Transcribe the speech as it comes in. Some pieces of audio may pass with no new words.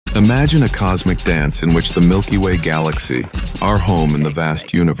Imagine a cosmic dance in which the Milky Way galaxy, our home in the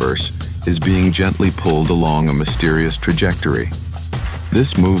vast universe, is being gently pulled along a mysterious trajectory.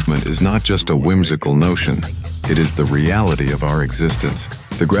 This movement is not just a whimsical notion, it is the reality of our existence.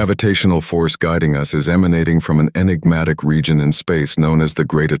 The gravitational force guiding us is emanating from an enigmatic region in space known as the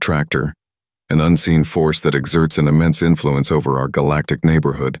Great Attractor, an unseen force that exerts an immense influence over our galactic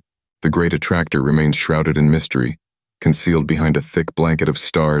neighborhood. The Great Attractor remains shrouded in mystery, concealed behind a thick blanket of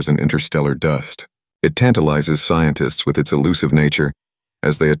stars and interstellar dust. It tantalizes scientists with its elusive nature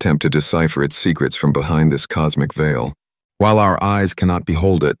as they attempt to decipher its secrets from behind this cosmic veil. While our eyes cannot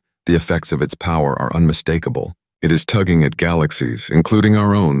behold it, the effects of its power are unmistakable. It is tugging at galaxies, including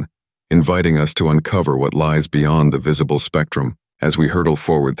our own, inviting us to uncover what lies beyond the visible spectrum. As we hurtle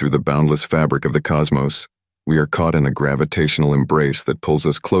forward through the boundless fabric of the cosmos, we are caught in a gravitational embrace that pulls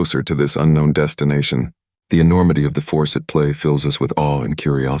us closer to this unknown destination. The enormity of the force at play fills us with awe and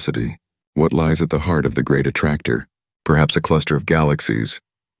curiosity. What lies at the heart of the Great Attractor? Perhaps a cluster of galaxies,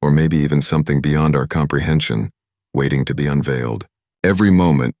 or maybe even something beyond our comprehension, waiting to be unveiled. Every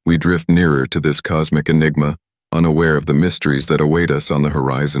moment, we drift nearer to this cosmic enigma, unaware of the mysteries that await us on the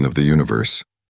horizon of the universe.